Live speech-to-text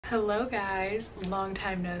Hello guys, long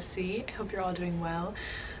time no see. I hope you're all doing well.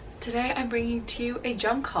 Today I'm bringing to you a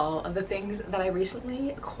junk haul of the things that I recently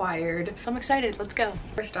acquired. So I'm excited, let's go.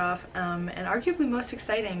 First off, and arguably most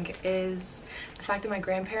exciting is the fact that my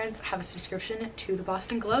grandparents have a subscription to the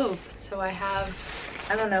Boston Globe. So I have,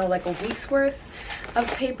 I don't know, like a week's worth of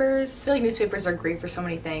papers. I feel like newspapers are great for so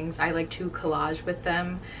many things. I like to collage with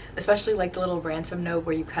them, especially like the little ransom note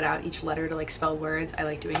where you cut out each letter to like spell words. I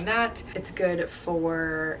like doing that. It's good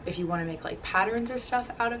for if you want to make like patterns or stuff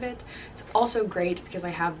out of it. It's also great because I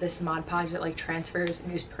have this Mod Podge that like transfers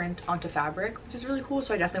newsprint onto fabric, which is really cool.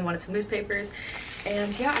 So I definitely wanted some newspapers,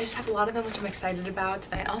 and yeah, I just have a lot of them, which I'm excited about.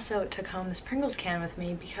 I also took home this Pringles can with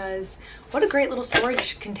me because what a great little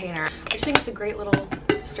storage container. I just think it's a great little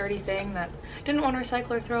sturdy thing that I didn't want to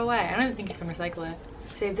recycle or throw away. I don't even think you can recycle it.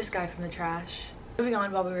 Save this guy from the trash. Moving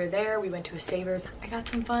on, while we were there, we went to a Savers. I got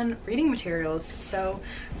some fun reading materials. So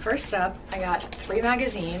first up, I got 3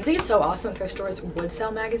 magazines. I think it's so awesome that thrift stores would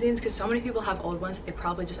sell magazines because so many people have old ones that they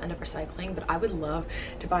probably just end up recycling, but I would love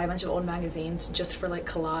to buy a bunch of old magazines just for like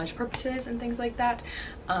collage purposes and things like that.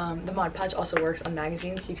 The Mod Podge also works on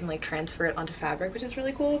magazines, so you can like transfer it onto fabric, which is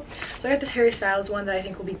really cool. So I got this Harry Styles one that I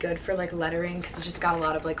think will be good for like lettering because it's just got a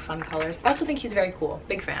lot of like fun colors. I also think he's very cool,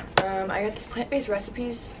 big fan. I got this plant-based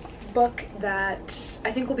recipes book that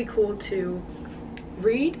I think will be cool to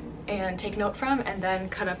read and take note from and then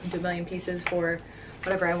cut up into a million pieces for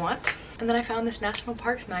whatever I want. And then I found this National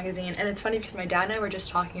Parks magazine, and it's funny because my dad and I were just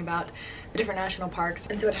talking about the different national parks,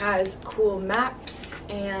 and so it has cool maps,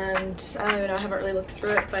 and I don't even know, I haven't really looked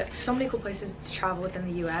through it, but so many cool places to travel within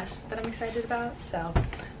the US that I'm excited about, so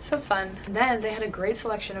fun. And then they had a great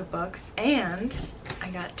selection of books, and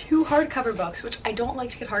I got 2 hardcover books, which I don't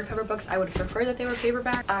like to get hardcover books. I would prefer that they were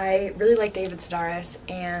paperback. I really like David Sedaris,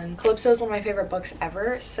 and Calypso is one of my favorite books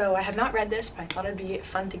ever, so I have not read this, but I thought it'd be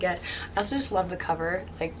fun to get. I also just love the cover,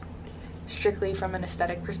 like strictly from an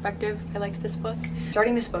aesthetic perspective. I liked this book.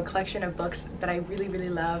 Starting this book collection of books that I really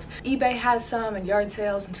love. eBay has some, and yard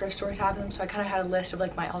sales and thrift stores have them, so I kind of had a list of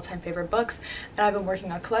like my all-time favorite books, and I've been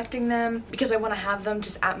working on collecting them because I want to have them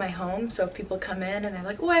just at my home, so if people come in and they're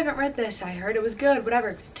like, oh, I haven't read this, I heard it was good,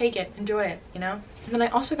 whatever, just take it, enjoy it, you know? And then I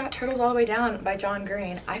also got Turtles All the Way Down by John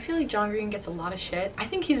Green. I feel like John Green gets a lot of shit. I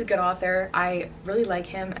think he's a good author. I really like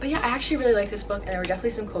him. But yeah, I actually really like this book, and there were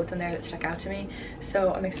definitely some quotes in there that stuck out to me.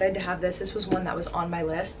 So I'm excited to have this. This was one that was on my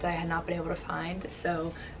list that I had not been able to find.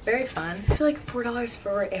 So very fun. I feel like $4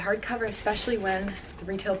 for a hardcover, especially when the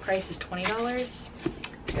retail price is $20.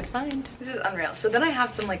 Good find. This is unreal. So then I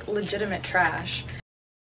have some like legitimate trash.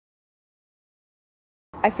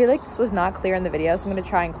 I feel like this was not clear in the video, so I'm going to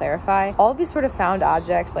try and clarify. All of these sort of found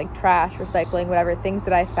objects like trash, recycling, whatever, things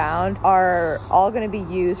that I found are all going to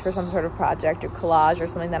be used for some sort of project or collage or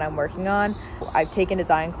something that I'm working on. I've taken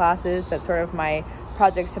design classes that sort of my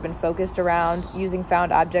projects have been focused around using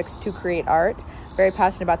found objects to create art. Very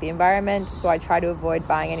passionate about the environment, so I try to avoid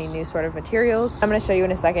buying any new sort of materials. I'm going to show you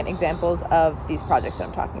in a second examples of these projects that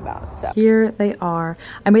I'm talking about. So here they are.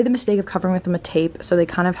 I made the mistake of covering with them a tape, so they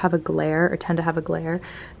kind of have a glare, or tend to have a glare.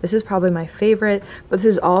 This is probably my favorite, but this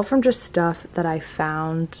is all from just stuff that I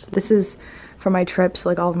found. This is from my trips,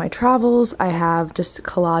 like all of my travels. I have just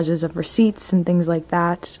collages of receipts and things like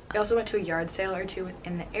that. I also went to a yard sale or two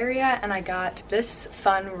in the area, and I got this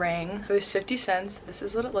fun ring. It was 50 cents. This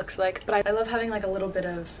is what it looks like, but I love having like a little bit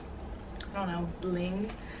of, I don't know,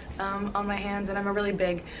 bling on my hands, and I'm a really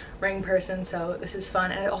big ring person, so this is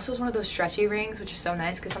fun. And it also is one of those stretchy rings, which is so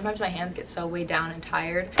nice because sometimes my hands get so weighed down and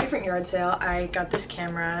tired. Different yard sale, I got this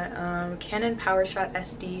camera, Canon PowerShot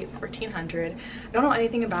SD 1400. I don't know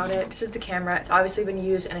anything about it. This is the camera. It's obviously been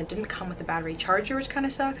used, and it didn't come with a battery charger, which kind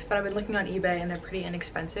of sucks, but I've been looking on eBay and they're pretty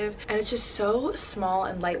inexpensive, and it's just so small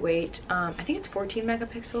and lightweight. I think it's 14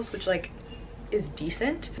 megapixels, which like is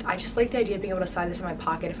decent. I just like the idea of being able to slide this in my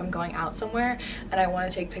pocket if I'm going out somewhere and I want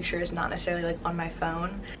to take pictures, not necessarily like on my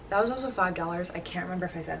phone. That was also $5. I can't remember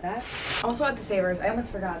if I said that. Also at the Savers, I almost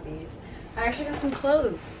forgot these. I actually got some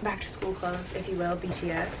clothes, back to school clothes, if you will,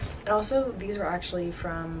 BTS. And also these were actually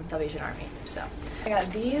from Salvation Army. So I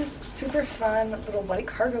got these super fun little white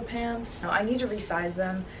cargo pants. Now, I need to resize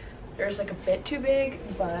them. They're just like a bit too big,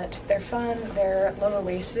 but they're fun. They're lower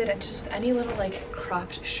waisted, and just with any little like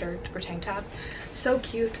cropped shirt or tank top, so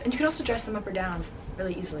cute. And you can also dress them up or down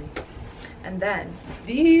really easily. And then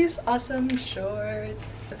these awesome shorts.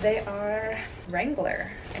 They are Wrangler,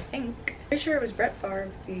 I think. Pretty sure it was Brett Favre,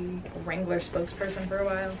 the Wrangler spokesperson for a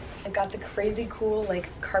while. They've got the crazy cool like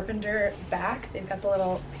carpenter back. They've got the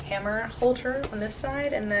little hammer holder on this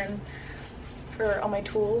side, and then for all my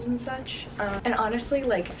tools and such. And honestly,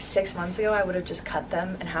 like 6 months ago I would have just cut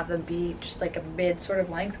them and have them be just like a mid sort of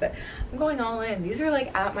length, but I'm going all in. These are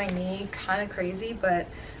like at my knee, kind of crazy, but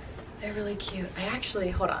they're really cute. I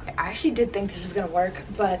actually did think this was gonna work,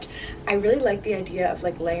 but I really like the idea of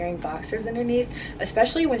like layering boxers underneath,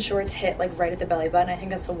 especially when shorts hit like right at the belly button. I think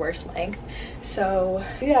that's the worst length. So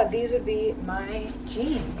yeah, these would be my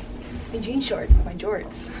jeans. My jean shorts, my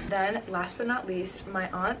jorts. Then last but not least, my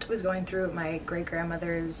aunt was going through my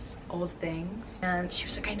great-grandmother's old things, and she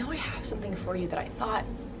was like, I know I have something for you that I thought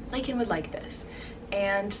Lakin would like this.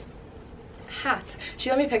 And hats. She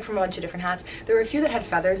let me pick from a bunch of different hats. There were a few that had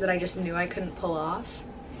feathers that I just knew I couldn't pull off.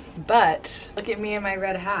 But look at me in my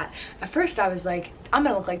red hat. At first I was like, I'm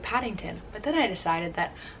gonna look like Paddington, but then I decided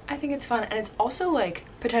that I think it's fun, and it's also like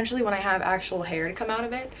potentially when I have actual hair to come out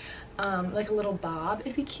of it, like a little bob,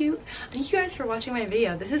 it'd be cute. Thank you guys for watching my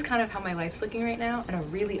video. This is kind of how my life's looking right now in a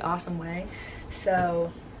really awesome way.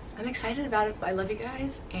 So I'm excited about it. I love you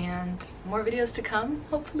guys, and more videos to come,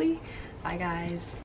 hopefully. Bye guys.